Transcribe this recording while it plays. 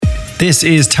This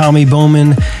is Tommy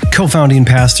Bowman, co-founding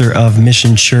pastor of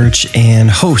Mission Church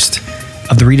and host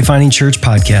of the Redefining Church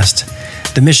podcast.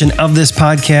 The mission of this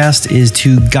podcast is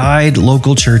to guide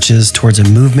local churches towards a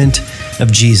movement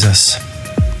of Jesus.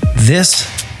 This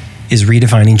is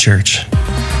Redefining Church.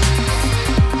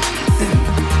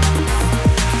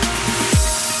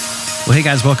 Well, hey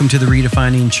guys, welcome to the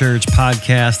Redefining Church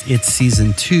podcast. It's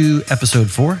season 2, episode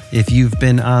 4. If you've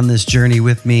been on this journey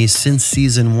with me since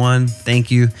season 1, thank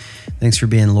you. Thanks for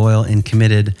being loyal and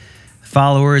committed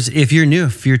followers. If you're new,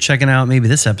 if you're checking out maybe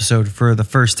this episode for the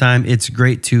first time, it's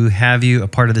great to have you a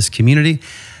part of this community.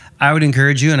 I would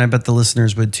encourage you, and I bet the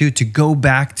listeners would too, to go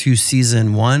back to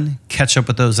season 1, catch up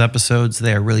with those episodes.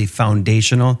 They are really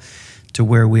foundational to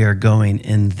where we are going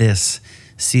in this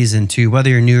season 2. Whether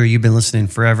you're new or you've been listening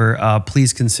forever,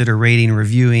 please consider rating,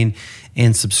 reviewing,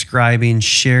 and subscribing,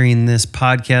 sharing this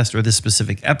podcast or this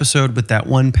specific episode with that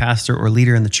one pastor or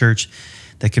leader in the church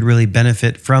that could really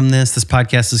benefit from this. This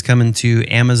podcast is coming to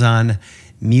Amazon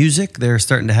Music. They're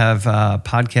starting to have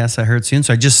podcasts, I heard, soon.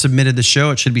 So I just submitted the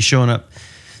show. It should be showing up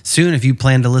soon if you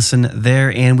plan to listen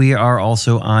there. And we are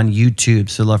also on YouTube.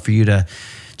 So I'd love for you to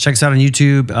check us out on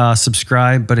YouTube,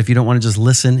 subscribe. But if you don't want to just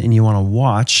listen and you want to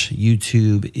watch,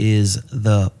 YouTube is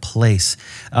the place.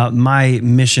 My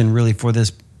mission really for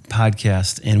this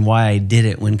podcast and why I did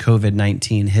it when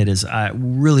COVID-19 hit is I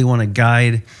really want to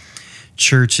guide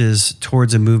churches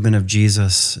towards a movement of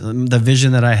Jesus. The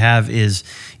vision that I have is,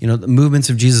 the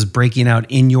movements of Jesus breaking out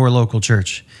in your local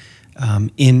church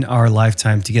in our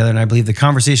lifetime together. And I believe the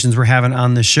conversations we're having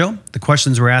on this show, the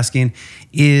questions we're asking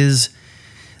is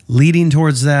leading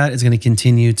towards that, is going to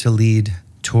continue to lead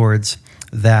towards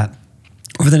that.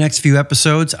 Over the next few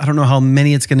episodes, I don't know how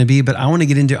many it's going to be, but I want to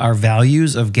get into our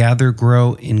values of gather,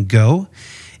 grow, and go,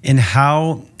 and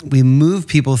how we move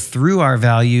people through our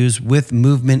values with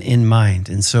movement in mind.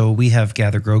 And so we have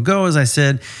gather, grow, go, as I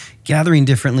said, gathering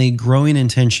differently, growing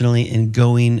intentionally, and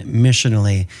going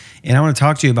missionally. And I want to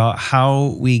talk to you about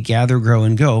how we gather, grow,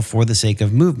 and go for the sake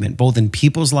of movement, both in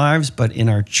people's lives, but in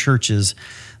our church's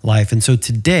life. And so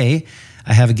today,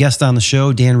 I have a guest on the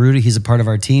show, Dan Ruda. He's a part of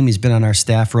our team. He's been on our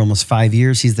staff for almost 5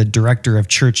 years. He's the director of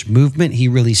church movement. He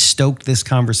really stoked this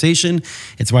conversation.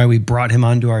 It's why we brought him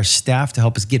onto our staff to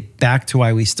help us get back to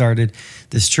why we started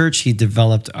this church. He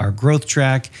developed our growth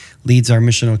track, leads our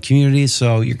missional community.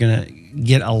 So you're going to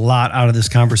get a lot out of this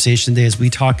conversation today as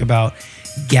we talk about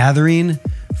gathering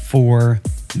for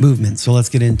movement. So let's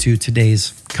get into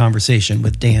today's conversation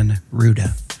with Dan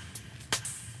Ruda.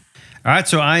 All right,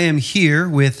 so I am here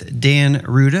with Dan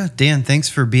Ruda. Dan, thanks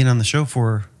for being on the show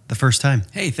for the first time.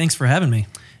 Hey, thanks for having me.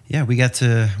 Yeah, we got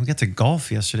to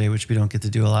golf yesterday, which we don't get to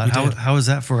do a lot. How was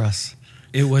that for us?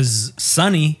 It was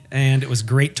sunny and it was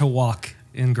great to walk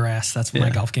in grass. That's what my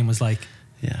golf game was like.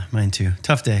 Yeah, mine too.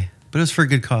 Tough day, but it was for a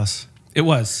good cause. It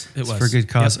was for a good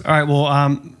cause. Yep. All right, well,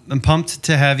 I'm pumped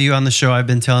to have you on the show. I've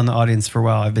been telling the audience for a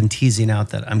while. I've been teasing out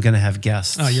that I'm going to have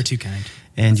guests. Oh, you're too kind.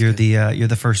 And you're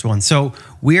the first one. So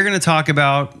we are going to talk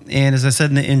about, and as I said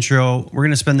in the intro, we're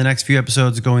going to spend the next few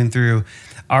episodes going through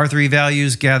our 3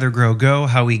 values: gather, grow, go,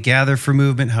 how we gather for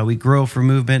movement, how we grow for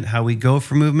movement, how we go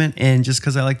for movement. And just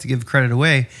because I like to give credit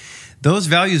away, those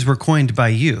values were coined by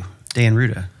you, Dan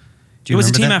Ruda. It was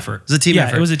a team effort. It was a team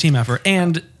effort. Yeah, it was a team effort.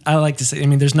 And I like to say,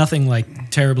 there's nothing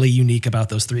like terribly unique about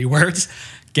those 3 words.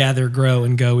 Gather, grow,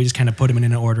 and go. We just kind of put them in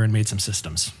an order and made some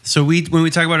systems. So when we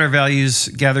talk about our values,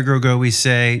 gather, grow, go, we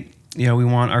say, we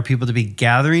want our people to be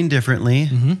gathering differently,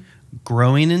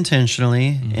 growing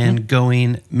intentionally, and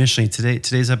going missionally.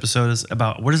 Today's episode is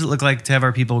about what does it look like to have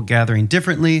our people gathering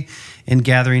differently and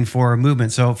gathering for a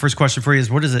movement. So first question for you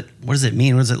is, what does it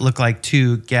mean? What does it look like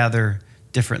to gather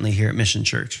differently here at Mission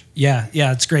Church? Yeah,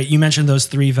 it's great. You mentioned those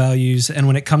 3 values. And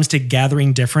when it comes to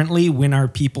gathering differently, when our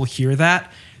people hear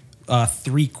that,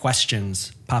 3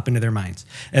 questions pop into their minds.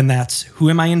 And that's, who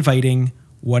am I inviting?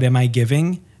 What am I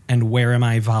giving? And where am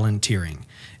I volunteering?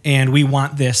 And we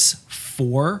want this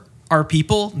for our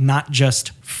people, not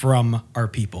just from our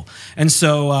people. And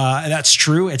so that's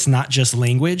true. It's not just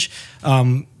language.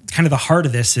 Kind of the heart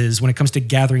of this is when it comes to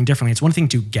gathering differently, it's one thing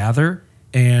to gather.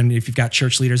 And if you've got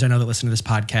church leaders, I know that listen to this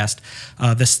podcast,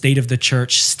 the state of the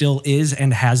church still is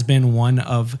and has been one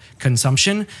of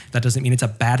consumption. That doesn't mean it's a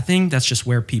bad thing. That's just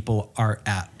where people are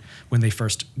at when they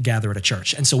first gather at a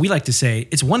church. And so we like to say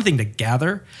it's one thing to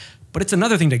gather, but it's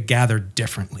another thing to gather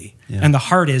differently. Yeah. And the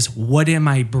heart is, what am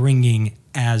I bringing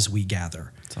as we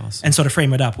gather? That's awesome. And so to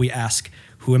frame it up, we ask,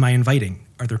 who am I inviting?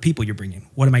 Are there people you're bringing?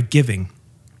 What am I giving?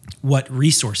 What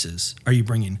resources are you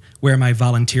bringing? Where am I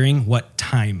volunteering? What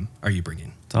time are you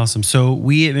bringing? That's awesome. So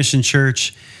we at Mission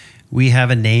Church, We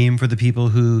have a name for the people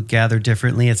who gather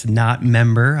differently. It's not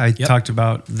member. I talked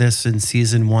about this in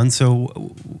season 1.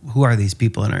 So who are these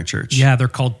people in our church? Yeah, they're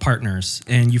called partners.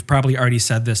 And you've probably already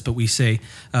said this, but we say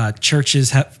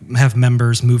churches have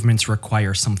members, movements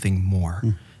require something more.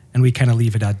 And we kind of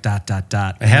leave it at ...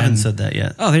 I haven't said that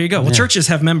yet. Oh, there you go. Well, churches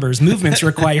have members. Movements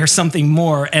require something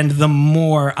more. And the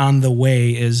more on the way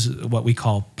is what we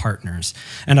call partners.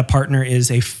 And a partner is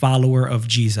a follower of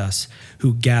Jesus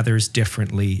who gathers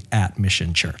differently at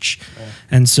Mission Church. Oh.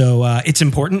 And so it's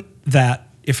important that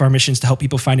if our mission is to help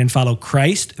people find and follow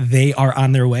Christ, they are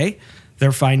on their way.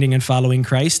 They're finding and following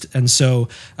Christ. And so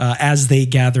as they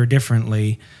gather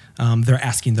differently, they're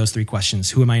asking those 3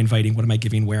 questions. Who am I inviting? What am I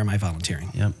giving? Where am I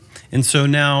volunteering? Yep. And so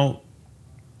now,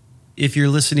 if you're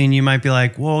listening, you might be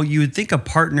like, well, you would think a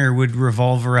partner would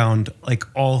revolve around like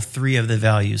all 3 of the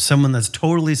values. Someone that's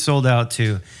totally sold out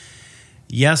to,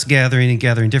 yes, gathering and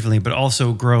gathering differently, but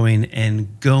also growing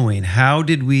and going. How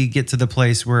did we get to the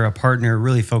place where a partner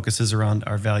really focuses around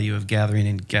our value of gathering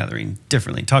and gathering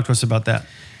differently? Talk to us about that.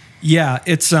 Yeah,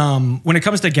 it's when it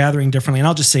comes to gathering differently, and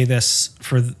I'll just say this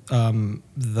for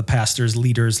the pastors,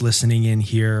 leaders listening in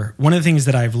here. One of the things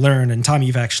that I've learned, and Tom,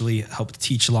 you've actually helped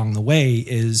teach along the way,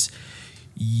 is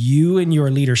you and your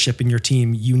leadership and your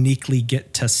team uniquely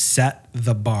get to set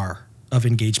the bar of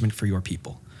engagement for your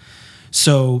people.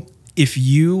 So if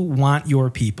you want your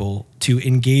people to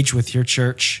engage with your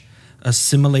church,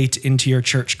 assimilate into your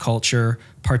church culture,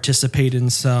 participate in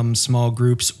some small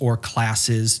groups or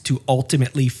classes to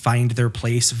ultimately find their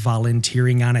place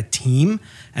volunteering on a team,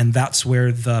 and that's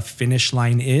where the finish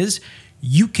line is,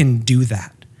 you can do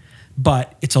that.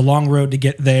 But it's a long road to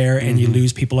get there, and you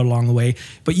lose people along the way.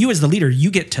 But you as the leader,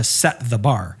 you get to set the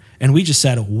bar. And we just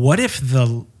said, what if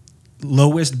the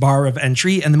lowest bar of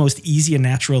entry and the most easy and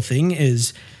natural thing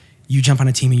is you jump on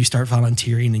a team and you start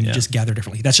volunteering and you just gather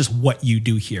differently. That's just what you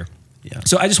do here. Yeah.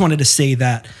 So I just wanted to say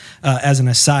that as an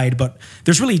aside, but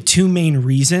there's really 2 main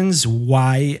reasons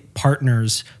why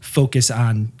partners focus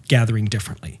on gathering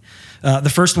differently. The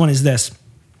first one is this.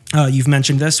 You've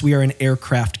mentioned this. We are an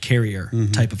aircraft carrier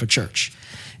type of a church.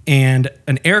 And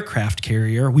an aircraft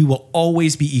carrier, we will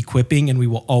always be equipping and we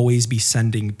will always be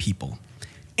sending people.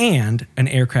 And an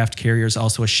aircraft carrier is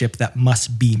also a ship that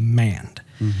must be manned.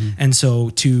 And so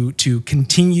to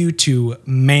continue to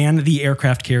man the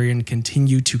aircraft carrier and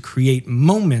continue to create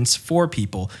moments for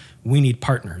people, we need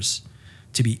partners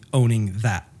to be owning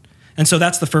that. And so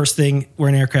that's the first thing. We're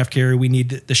an aircraft carrier. We need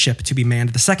the ship to be manned.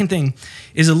 The second thing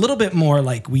is a little bit more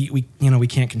like we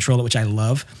can't control it, which I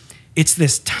love. It's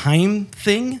this time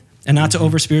thing, and not to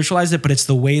over spiritualize it, but it's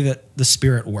the way that the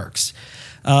Spirit works.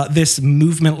 This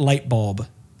movement light bulb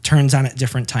turns on at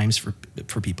different times for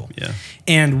people. Yeah.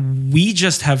 And we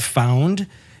just have found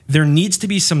there needs to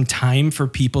be some time for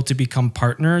people to become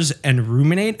partners and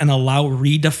ruminate and allow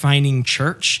redefining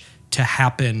church to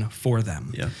happen for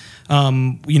them. Yeah.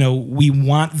 We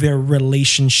want their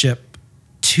relationship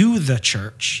to the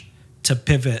church to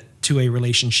pivot to a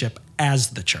relationship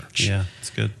as the church. Yeah, it's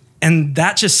good. And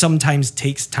that just sometimes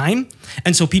takes time.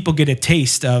 And so people get a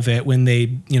taste of it when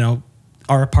they,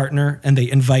 are a partner and they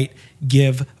invite,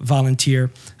 give,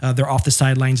 volunteer. They're off the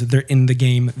sidelines. They're in the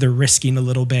game. They're risking a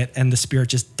little bit. And the Spirit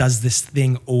just does this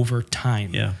thing over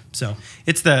time. Yeah. So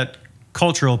it's that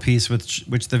cultural piece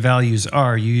which the values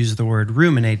are. You use the word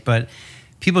ruminate, but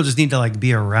people just need to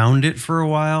be around it for a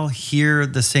while, hear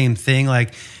the same thing.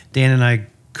 Like Dan and I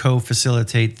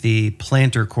co-facilitate the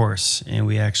planter course, and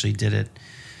we actually did it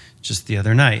just the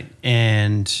other night.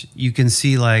 And you can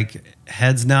see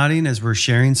heads nodding as we're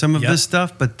sharing some of this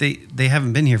stuff, but they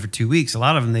haven't been here for 2 weeks. A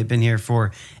lot of them, they've been here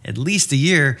for at least a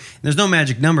year. There's no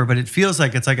magic number, but it feels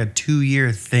like it's like a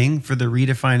 2-year thing for the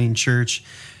Redefining Church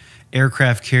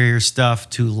aircraft carrier stuff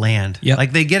to land.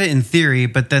 Yep. They get it in theory,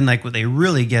 but then when they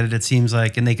really get it, it seems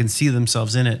like, and they can see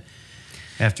themselves in it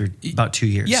after about 2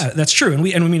 years. Yeah, that's true.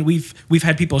 And we've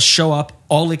had people show up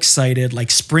all excited,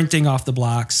 sprinting off the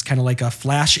blocks, kind of like a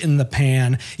flash in the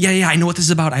pan. Yeah, I know what this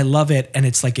is about. I love it. And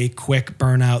it's like a quick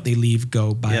burnout. They leave,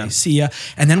 go, bye, see ya.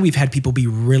 And then we've had people be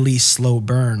really slow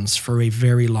burns for a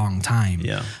very long time.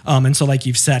 Yeah. And so like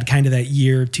you've said, kind of that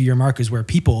 1-2 year mark is where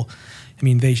people,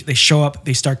 they show up,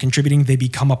 they start contributing, they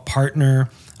become a partner,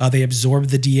 they absorb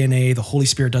the DNA, the Holy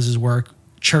Spirit does his work.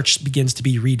 Church begins to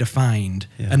be redefined,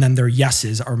 and then their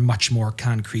yeses are much more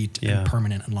concrete and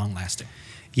permanent and long-lasting.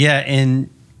 Yeah, and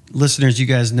listeners, you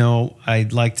guys know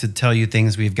I'd like to tell you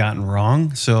things we've gotten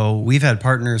wrong. So we've had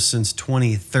partners since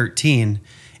 2013,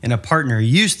 and a partner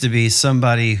used to be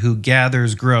somebody who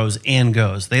gathers, grows, and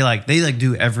goes. They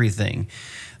do everything.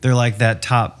 They're like that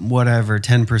top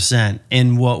 10%.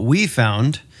 And what we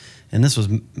found, and this was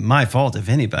my fault if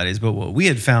anybody's, but what we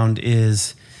had found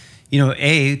is,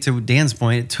 to Dan's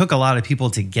point, it took a lot of people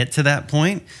to get to that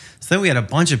point. So then we had a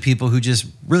bunch of people who just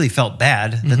really felt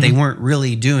bad that they weren't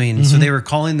really doing. So they were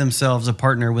calling themselves a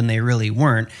partner when they really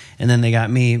weren't. And then they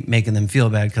got me making them feel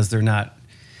bad because they're not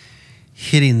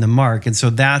hitting the mark. And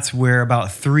so that's where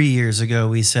about 3 years ago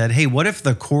we said, hey, what if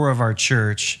the core of our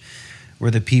church were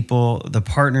the people, the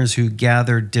partners who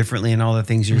gathered differently and all the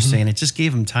things you're saying? It just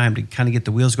gave them time to kind of get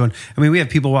the wheels going. I mean, we have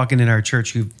people walking in our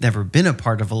church who've never been a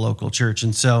part of a local church.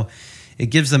 And so it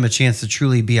gives them a chance to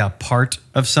truly be a part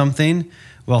of something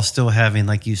while still having,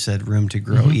 like you said, room to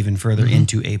grow even further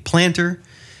into a planter,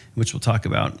 which we'll talk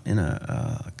about in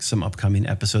some upcoming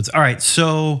episodes. All right,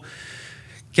 so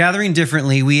gathering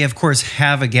differently, we of course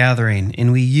have a gathering,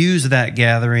 and we use that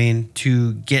gathering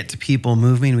to get people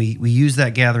moving. We use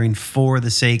that gathering for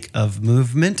the sake of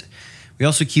movement. We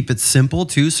also keep it simple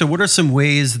too. So what are some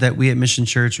ways that we at Mission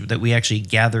Church that we actually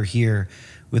gather here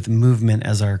with movement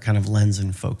as our kind of lens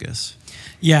and focus?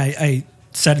 Yeah, I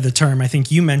said the term, I think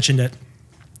you mentioned it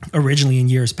originally in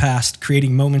years past,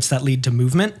 creating moments that lead to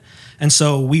movement. And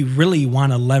so we really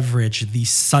want to leverage the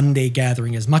Sunday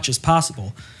gathering as much as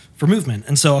possible for movement.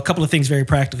 And so a couple of things very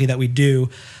practically that we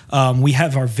do, we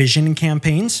have our vision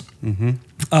campaigns.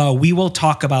 We will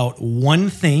talk about one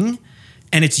thing,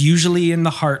 and it's usually in the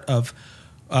heart of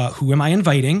who am I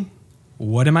inviting,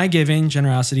 what am I giving,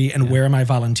 generosity, and where am I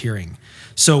volunteering?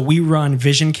 So we run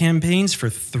vision campaigns for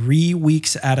 3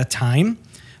 weeks at a time.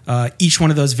 Each one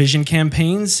of those vision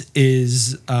campaigns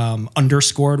is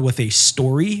underscored with a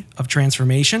story of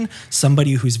transformation,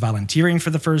 somebody who's volunteering for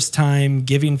the first time,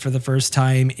 giving for the first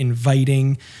time,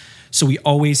 inviting. So we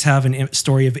always have a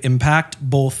story of impact,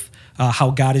 both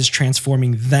how God is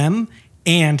transforming them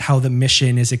and how the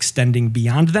mission is extending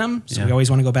beyond them. So we always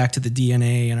want to go back to the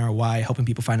DNA and our why, helping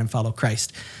people find and follow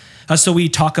Christ. So we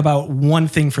talk about one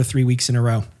thing for 3 weeks in a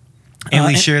row. And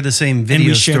we share the same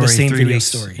video story 3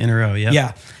 weeks in a row.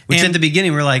 Yeah. Which at the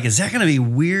beginning we're like, is that going to be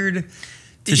weird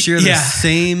to share the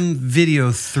same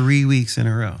video 3 weeks in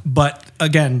a row? But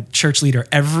again, church leader,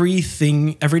 every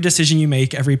decision you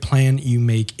make, every plan you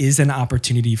make is an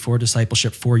opportunity for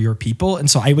discipleship for your people. And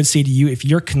so I would say to you, if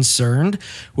you're concerned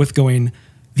with going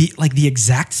the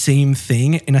exact same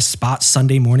thing in a spot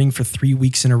Sunday morning for 3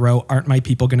 weeks in a row, aren't my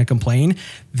people going to complain?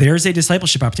 There's a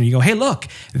discipleship opportunity. You go, hey, look,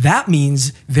 that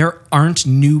means there aren't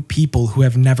new people who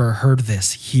have never heard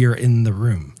this here in the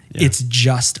room. Yeah. It's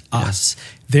just us.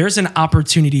 There's an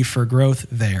opportunity for growth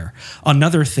there.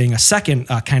 Another thing, a second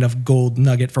kind of gold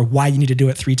nugget for why you need to do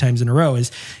it 3 times in a row is,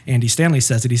 Andy Stanley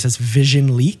says it, he says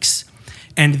vision leaks,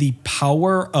 and the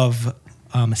power of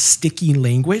sticky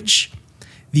language.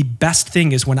 The best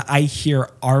thing is when I hear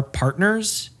our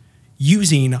partners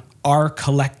using our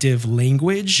collective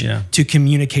language to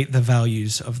communicate the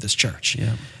values of this church.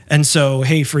 Yeah. And so,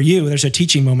 hey, for you, there's a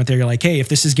teaching moment there. You're like, hey, if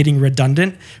this is getting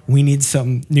redundant, we need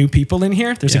some new people in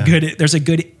here. There's a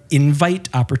good invite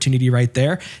opportunity right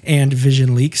there, and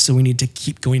vision leaks. So we need to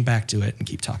keep going back to it and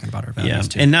keep talking about our values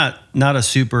too. And not a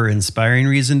super inspiring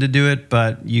reason to do it,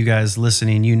 but you guys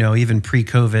listening, even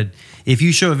pre-COVID, if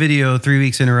you show a video 3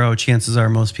 weeks in a row, chances are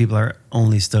most people are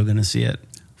only still going to see it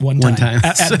one time.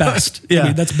 At best. Yeah. I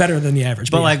mean, that's better than the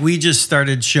average. But we just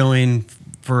started showing.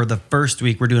 For the first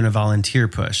week, we're doing a volunteer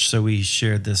push. So we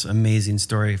shared this amazing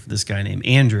story for this guy named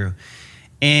Andrew.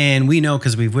 And we know,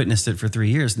 because we've witnessed it for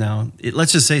 3 years now,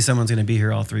 let's just say someone's going to be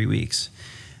here all 3 weeks.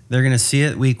 They're going to see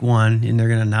it week 1, and they're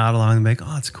going to nod along and be like,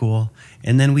 oh, it's cool.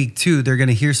 And then week 2, they're going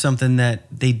to hear something that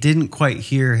they didn't quite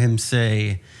hear him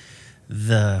say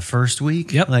the first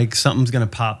week. Yep. Like something's going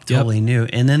to pop totally new.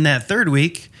 And then that third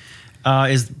week,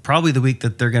 is probably the week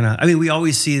that they're going to... we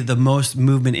always see the most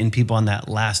movement in people on that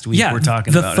last week we're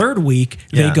talking about. The third week,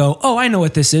 they go, oh, I know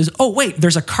what this is. Oh, wait,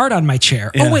 there's a card on my chair.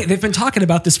 Yeah. Oh, wait, they've been talking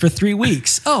about this for 3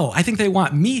 weeks. Oh, I think they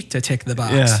want me to tick the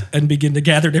box and begin to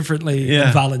gather differently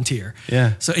and volunteer.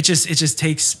 Yeah. So it just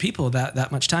takes people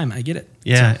that much time. I get it.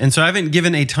 Yeah, and so I haven't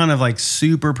given a ton of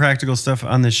super practical stuff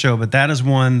on this show, but that is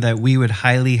one that we would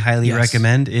highly, highly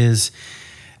recommend is...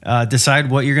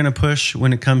 decide what you're going to push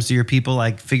when it comes to your people.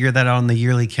 Figure that out on the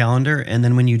yearly calendar. And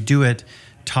then when you do it,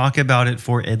 talk about it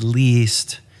for at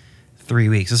least 3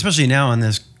 weeks, especially now in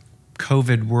this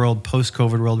COVID world,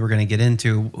 post-COVID world we're going to get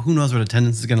into. Who knows what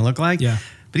attendance is going to look like? Yeah.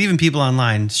 But even people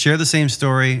online, share the same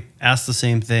story, ask the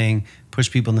same thing, push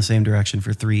people in the same direction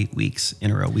for 3 weeks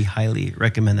in a row. We highly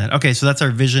recommend that. Okay, so that's our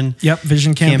vision. Yep,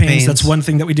 vision campaigns. That's one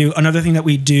thing that we do. Another thing that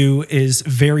we do is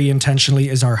very intentionally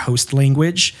is our host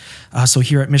language. So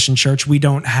here at Mission Church, we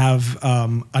don't have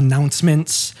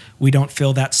announcements. We don't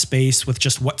fill that space with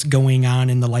just what's going on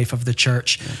in the life of the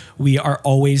church. Yeah. We are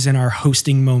always in our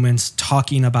hosting moments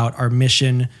talking about our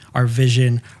mission, our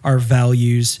vision, our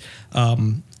values,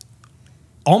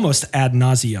 almost ad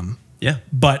nauseum. Yeah.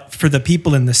 But for the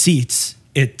people in the seats,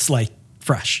 it's like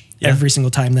fresh every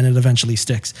single time, then it eventually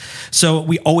sticks. So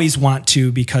we always want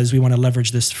to, because we want to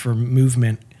leverage this for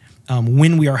movement.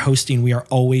 When we are hosting, we are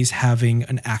always having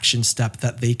an action step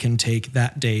that they can take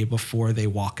that day before they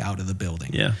walk out of the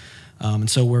building. Yeah. And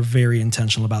so we're very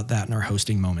intentional about that in our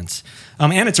hosting moments.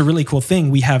 And it's a really cool thing.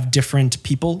 We have different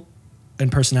people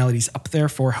and personalities up there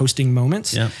for hosting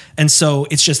moments. Yeah. And so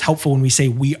it's just helpful when we say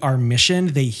we are mission,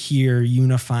 they hear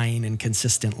unifying and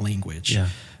consistent language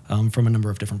from a number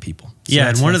of different people. So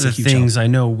and one of the things I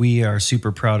know we are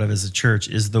super proud of as a church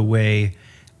is the way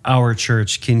our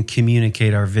church can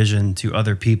communicate our vision to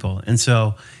other people. And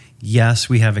so, yes,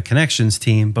 we have a connections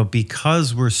team, but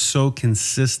because we're so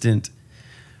consistent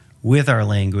with our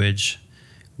language,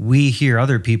 we hear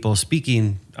other people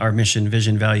speaking our mission,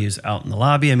 vision, values out in the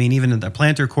lobby. I mean, even in the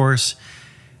planter course,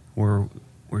 we're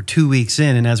 2 weeks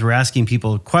in, and as we're asking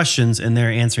people questions and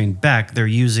they're answering back, they're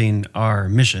using our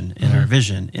mission and our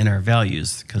vision and our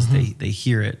values because they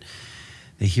hear it.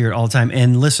 They hear it all the time.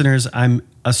 And listeners, I'm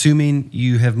assuming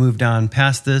you have moved on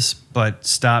past this, but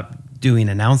stop doing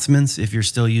announcements if you're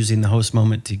still using the host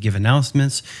moment to give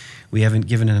announcements. We haven't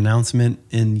given an announcement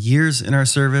in years in our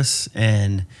service,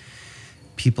 and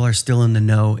people are still in the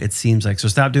know, it seems like. So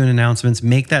stop doing announcements.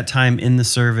 Make that time in the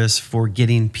service for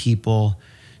getting people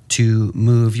to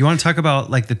move. You want to talk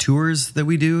about like the tours that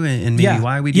we do and maybe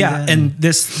why we do that? Yeah, and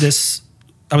this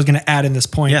I was going to add in this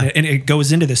point, and it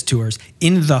goes into this tours.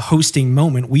 In the hosting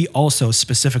moment, we also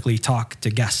specifically talk to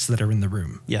guests that are in the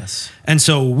room. Yes. And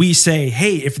so we say,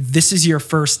 hey, if this is your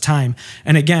first time,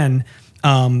 and again,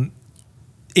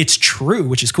 it's true,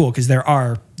 which is cool because there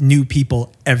are new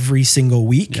people every single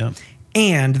week. Yep.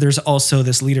 And there's also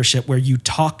this leadership where you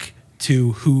talk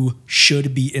to who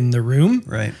should be in the room,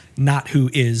 right? Not who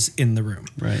is in the room.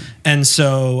 Right. And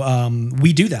so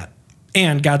we do that.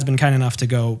 And God's been kind enough to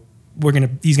go,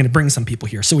 he's going to bring some people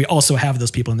here. So we also have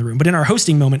those people in the room. But in our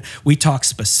hosting moment, we talk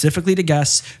specifically to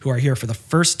guests who are here for the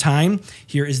first time.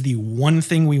 Here is the one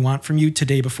thing we want from you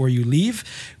today before you leave.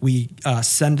 We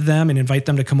send them and invite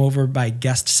them to come over by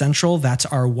Guest Central. That's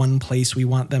our one place we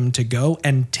want them to go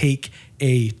and take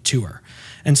a tour.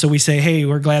 And so we say, hey,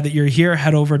 we're glad that you're here.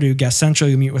 Head over to Guest Central.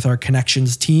 You meet with our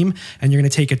connections team, and you're going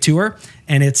to take a tour.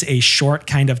 And it's a short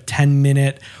kind of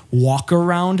 10-minute walk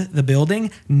around the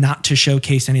building, not to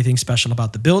showcase anything special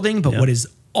about the building, but what is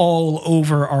all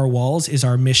over our walls is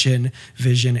our mission,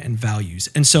 vision, and values.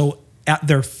 And so at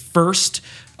their first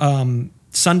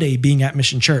Sunday being at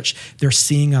Mission Church, they're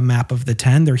seeing a map of the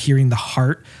 10. They're hearing the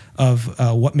heart of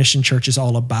what Mission Church is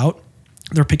all about.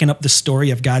 They're picking up the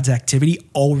story of God's activity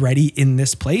already in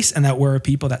this place, and that we're a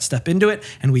people that step into it,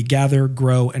 and we gather,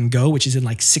 grow, and go, which is in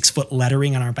like 6-foot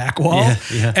lettering on our back wall.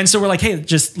 Yeah. And so we're like, hey,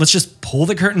 let's just pull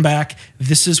the curtain back.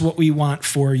 This is what we want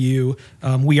for you.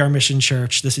 We are Mission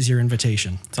Church. This is your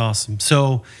invitation. It's awesome.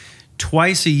 So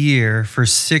twice a year for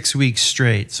 6 weeks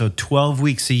straight, so 12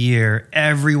 weeks a year,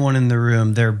 everyone in the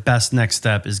room, their best next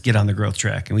step is get on the growth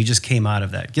track. And we just came out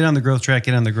of that. Get on the growth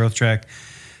track.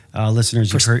 Listeners,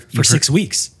 for 6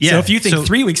 weeks. Yeah. So if you think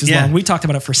 3 weeks is long, we talked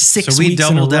about it for 6 weeks. So we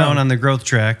double down on the growth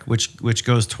track, which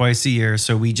goes twice a year.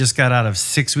 So we just got out of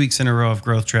 6 weeks in a row of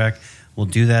growth track. We'll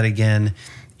do that again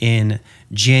in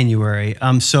January.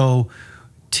 So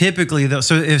typically, though,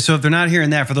 so if they're not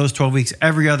hearing that for those 12 weeks,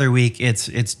 every other week it's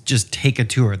just take a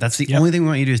tour. That's the only thing we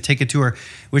want you to do is take a tour,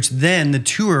 which then the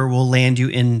tour will land you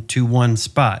into one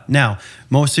spot. Now,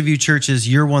 most of you churches,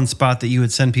 your one spot that you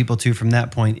would send people to from that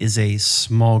point is a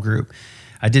small group.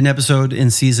 I did an episode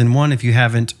in season 1. If you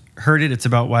haven't heard it, it's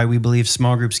about why we believe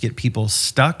small groups get people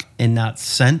stuck and not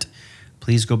sent.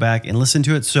 Please go back and listen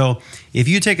to it. So if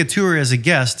you take a tour as a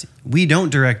guest, we don't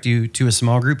direct you to a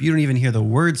small group. You don't even hear the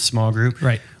word small group.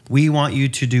 Right. We want you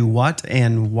to do what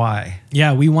and why.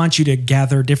 Yeah, we want you to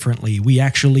gather differently. We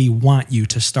actually want you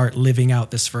to start living out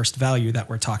this first value that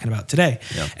we're talking about today.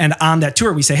 Yep. And on that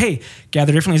tour, we say, hey,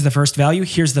 gather differently is the first value.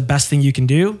 Here's the best thing you can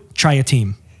do. Try a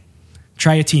team.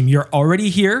 Try a team. You're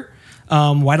already here.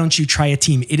 Why don't you try a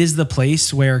team? It is the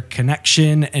place where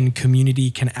connection and community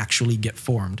can actually get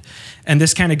formed. And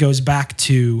this kind of goes back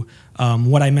to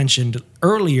what I mentioned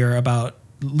earlier about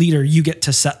leader, you get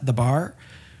to set the bar.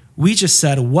 We just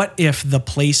said, what if the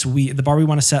bar we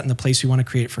want to set and the place we want to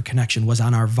create for connection was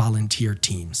on our volunteer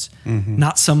teams,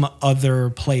 not some other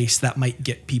place that might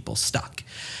get people stuck.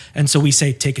 And so we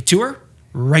say, take a tour.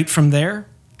 Right from there,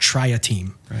 try a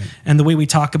team. Right. And the way we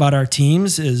talk about our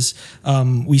teams is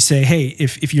we say, hey,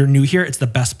 if you're new here, it's the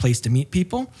best place to meet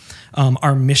people.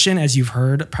 Our mission, as you've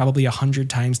heard probably 100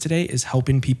 times today, is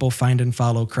helping people find and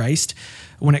follow Christ.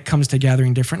 When it comes to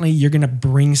gathering differently, you're going to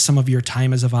bring some of your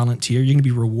time as a volunteer. You're going to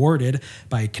be rewarded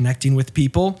by connecting with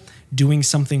people, doing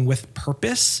something with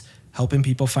purpose, helping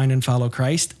people find and follow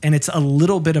Christ. And it's a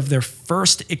little bit of their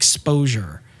first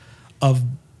exposure of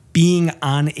being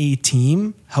on a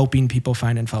team, helping people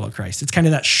find and follow Christ. It's kind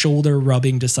of that shoulder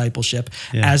rubbing discipleship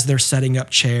as they're setting up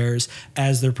chairs,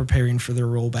 as they're preparing for their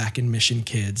role back in Mission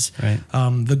Kids. Right.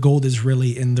 The gold is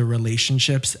really in the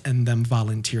relationships and them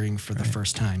volunteering for the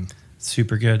first time.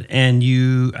 Super good. And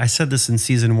I said this in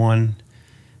season 1.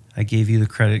 I gave you the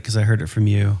credit because I heard it from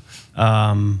you,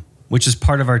 which is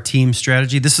part of our team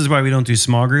strategy. This is why we don't do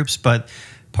small groups, but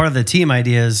part of the team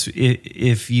idea is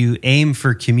if you aim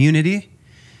for community,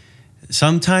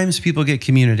 sometimes people get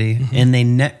community and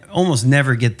they almost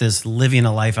never get this living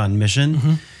a life on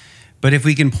mission. But if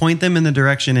we can point them in the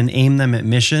direction and aim them at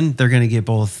mission, they're going to get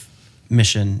both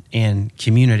mission and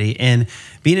community. And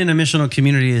being in a missional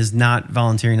community is not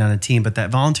volunteering on a team, but that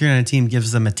volunteering on a team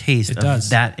gives them a taste of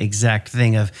that exact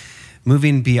thing of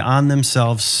moving beyond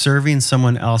themselves, serving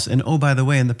someone else. And oh, by the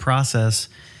way, in the process,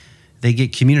 they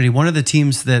get community. One of the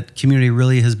teams that community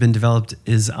really has been developed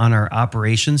is on our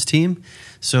operations team.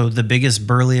 So the biggest,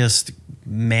 burliest,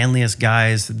 manliest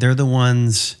guys, they're the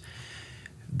ones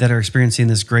that are experiencing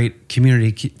this great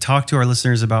community. Talk to our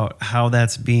listeners about how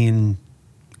that's being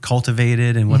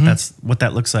cultivated and what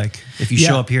that looks like. If you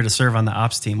show up here to serve on the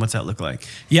ops team, what's that look like?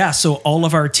 Yeah, so all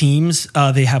of our teams,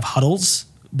 they have huddles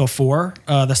before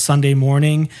the Sunday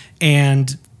morning,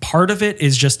 and part of it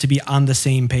is just to be on the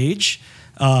same page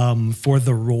for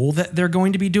the role that they're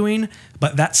going to be doing,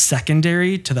 but that's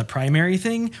secondary to the primary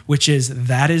thing, which is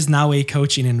that is now a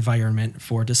coaching environment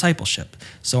for discipleship.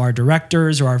 So our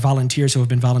directors or our volunteers who have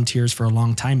been volunteers for a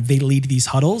long time, they lead these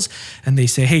huddles and they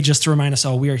say, hey, just to remind us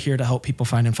all, we are here to help people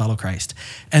find and follow Christ.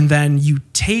 And then you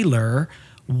tailor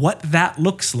what that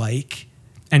looks like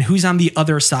and who's on the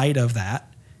other side of that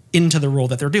into the role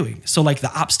that they're doing. So like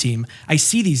the ops team, I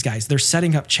see these guys, they're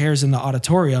setting up chairs in the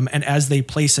auditorium, and as they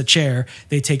place a chair,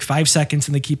 they take 5 seconds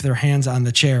and they keep their hands on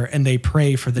the chair and they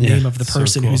pray for the name of the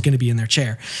person who's going to be in their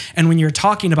chair. And when you're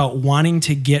talking about wanting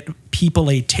to get people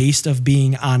a taste of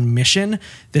being on mission,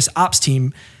 this ops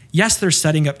team, yes, they're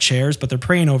setting up chairs, but they're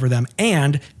praying over them.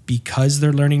 And because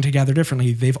they're learning to gather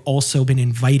differently, they've also been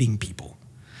inviting people.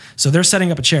 So they're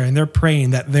setting up a chair and they're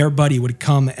praying that their buddy would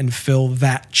come and fill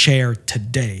that chair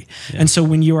today. Yeah. And so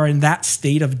when you are in that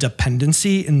state of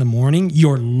dependency in the morning,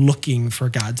 you're looking for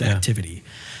God's activity.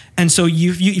 And so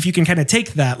if you can kind of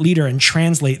take that leader and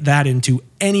translate that into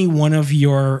any one of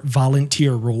your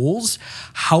volunteer roles,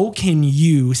 how can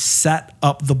you set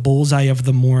up the bullseye of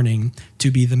the morning to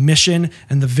be the mission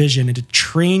and the vision and to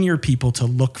train your people to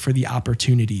look for the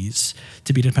opportunities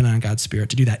to be dependent on God's Spirit,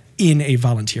 to do that in a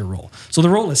volunteer role? So the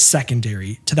role is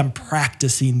secondary to them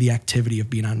practicing the activity of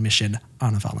being on mission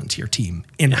on a volunteer team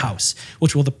in-house,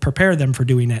 which will prepare them for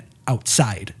doing it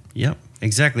outside. Yep,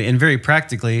 exactly. And very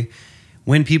practically,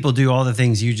 when people do all the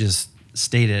things you just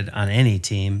stated on any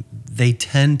team, they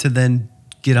tend to then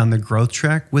get on the growth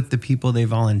track with the people they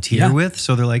volunteer with.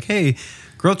 So they're like, hey,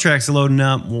 growth track's loading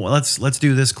up. Well, let's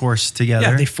do this course together.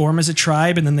 Yeah, they form as a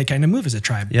tribe and then they kind of move as a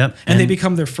tribe. Yep. And they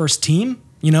become their first team.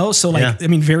 So like, I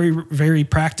mean, very, very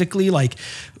practically, like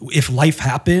if life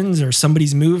happens or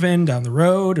somebody's moving down the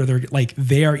road or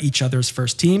they are each other's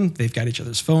first team, they've got each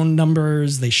other's phone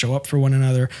numbers, they show up for one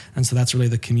another. And so that's really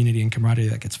the community and camaraderie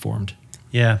that gets formed.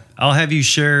 Yeah. I'll have you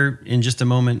share in just a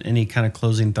moment any kind of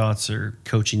closing thoughts or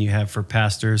coaching you have for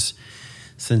pastors,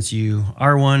 since you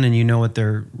are one and you know what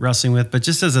they're wrestling with. But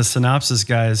just as a synopsis,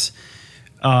 guys,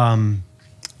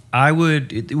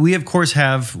 we of course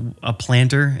have a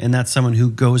planter, and that's someone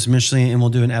who goes missionally, and we'll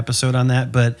do an episode on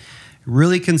that. But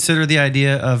really consider the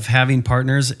idea of having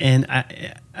partners. And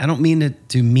I don't mean it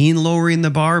to mean lowering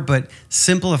the bar, but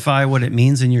simplify what it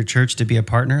means in your church to be a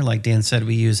partner. Like Dan said,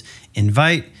 we use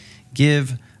invite,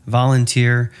 give,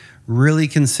 volunteer. Really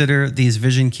consider these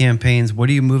vision campaigns. What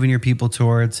are you moving your people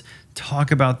towards?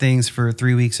 Talk about things for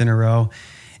 3 weeks in a row.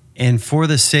 And for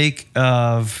the sake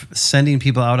of sending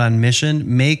people out on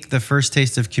mission, make the First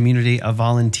Taste of Community a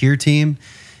volunteer team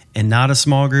and not a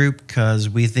small group, because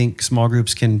we think small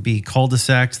groups can be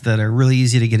cul-de-sacs that are really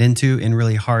easy to get into and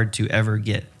really hard to ever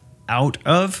get out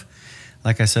of.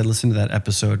 like I said, listen to that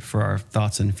episode for our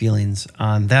thoughts and feelings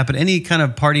on that. But any kind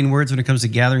of parting words when it comes to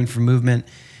gathering for movement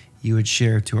you would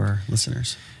share to our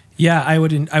listeners? Yeah, I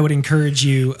would encourage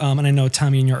you, and I know,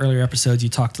 Tommy, in your earlier episodes, you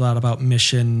talked a lot about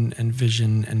mission and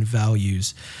vision and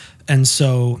values. And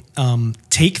so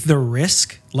take the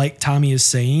risk, like Tommy is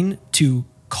saying, to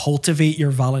cultivate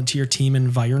your volunteer team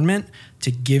environment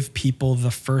to give people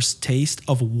the first taste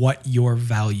of what your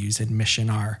values and mission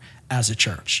are as a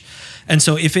church. And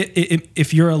so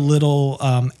if you're a little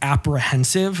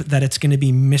apprehensive that it's going to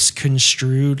be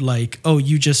misconstrued like, oh,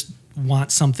 you just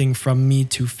want something from me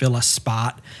to fill a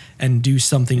spot and do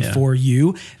something for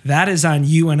you, that is on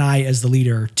you and I as the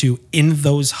leader to, in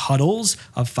those huddles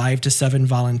of 5 to 7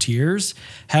 volunteers,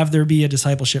 have there be a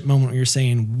discipleship moment where you're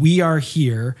saying, we are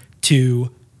here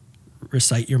to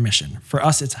recite your mission. For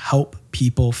us, it's help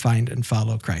people find and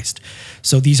follow Christ.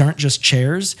 So these aren't just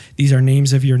chairs. These are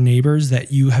names of your neighbors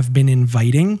that you have been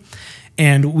inviting.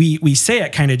 And we say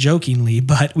it kind of jokingly,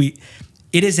 but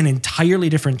it is an entirely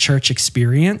different church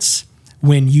experience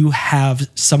when you have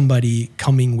somebody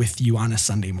coming with you on a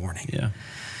Sunday morning. Yeah.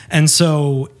 And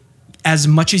so as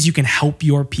much as you can help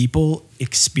your people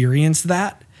experience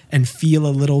that and feel a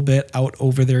little bit out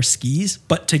over their skis,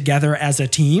 but together as a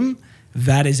team,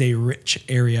 that is a rich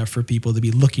area for people to be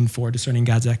looking for, discerning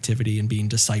God's activity and being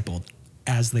discipled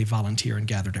as they volunteer and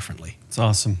gather differently. It's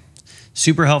awesome.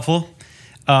 Super helpful.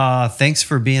 Thanks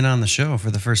for being on the show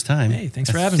for the first time. Hey, thanks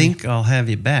for having me. I think I'll have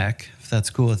you back if that's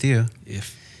cool with you.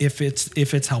 If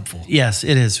it's helpful. Yes,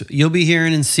 it is. You'll be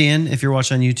hearing and seeing, if you're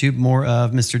watching on YouTube, more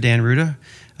of Mr. Dan Ruda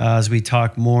as we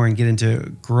talk more and get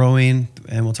into growing,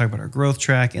 and we'll talk about our growth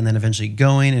track and then eventually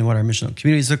going and what our missional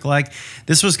communities look like.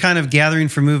 This was kind of gathering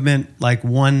for movement like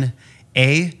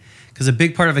 1A, because a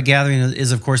big part of a gathering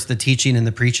is, of course, the teaching and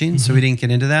the preaching. Mm-hmm. So we didn't get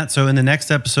into that. So in the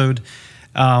next episode,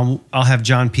 I'll have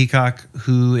John Peacock,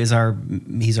 who is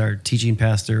he's our teaching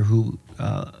pastor who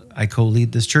I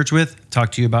co-lead this church with,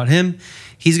 talk to you about him.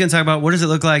 He's going to talk about what does it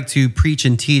look like to preach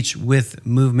and teach with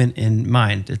movement in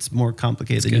mind. It's more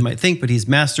complicated than you might think, but he's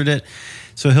mastered it.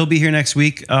 So he'll be here next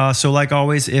week. So like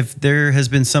always, if there has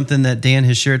been something that Dan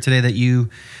has shared today that you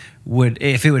would,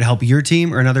 if it would help your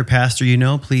team or another pastor you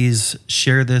know, please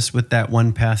share this with that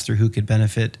one pastor who could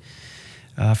benefit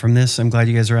from this. I'm glad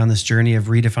you guys are on this journey of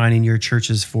redefining your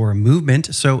churches for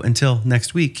movement. So until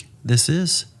next week, this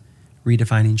is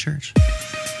Redefining Church.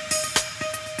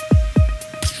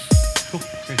 Cool.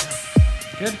 Great job.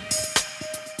 Good.